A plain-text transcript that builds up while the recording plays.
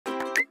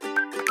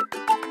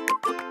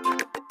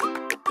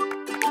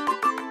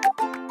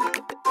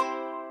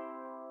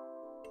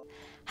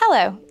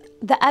Hello.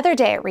 The other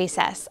day at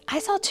recess, I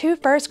saw two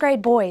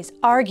first-grade boys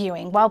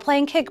arguing while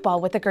playing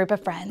kickball with a group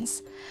of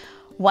friends.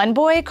 One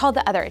boy called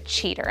the other a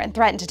cheater and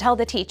threatened to tell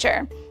the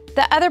teacher.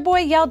 The other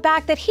boy yelled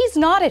back that he's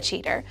not a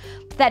cheater,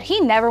 that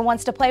he never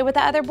wants to play with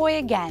the other boy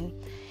again.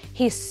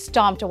 He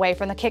stomped away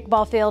from the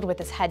kickball field with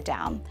his head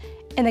down,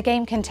 and the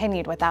game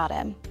continued without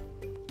him.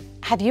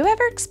 Have you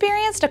ever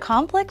experienced a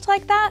conflict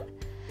like that?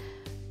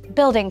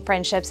 Building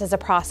friendships is a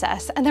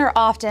process, and there are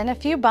often a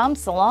few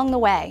bumps along the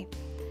way.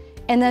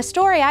 In the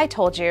story I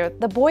told you,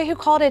 the boy who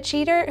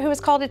was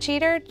called a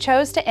cheater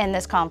chose to end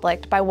this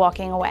conflict by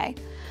walking away.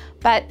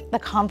 But the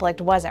conflict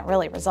wasn't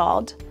really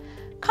resolved.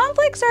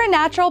 Conflicts are a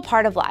natural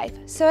part of life,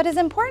 so it is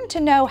important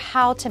to know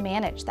how to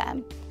manage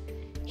them.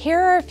 Here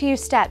are a few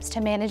steps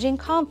to managing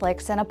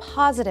conflicts in a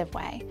positive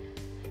way.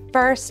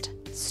 First,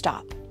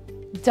 stop.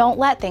 Don't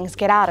let things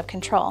get out of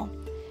control.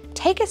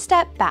 Take a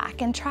step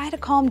back and try to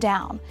calm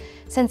down,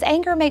 since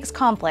anger makes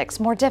conflicts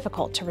more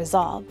difficult to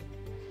resolve.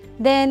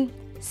 Then,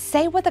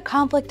 say what the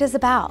conflict is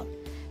about.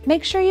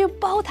 Make sure you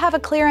both have a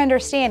clear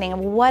understanding of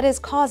what is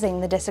causing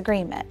the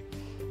disagreement.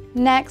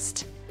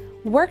 Next,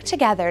 work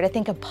together to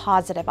think of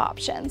positive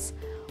options.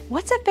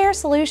 What's a fair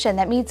solution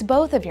that meets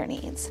both of your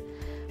needs?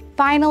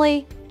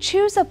 Finally,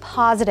 choose a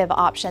positive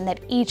option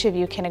that each of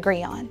you can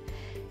agree on.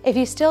 If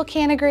you still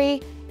can't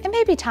agree, it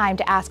may be time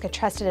to ask a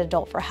trusted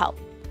adult for help.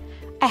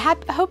 I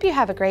hope you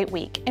have a great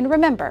week, and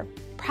remember,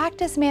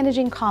 practice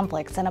managing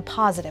conflicts in a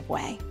positive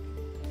way.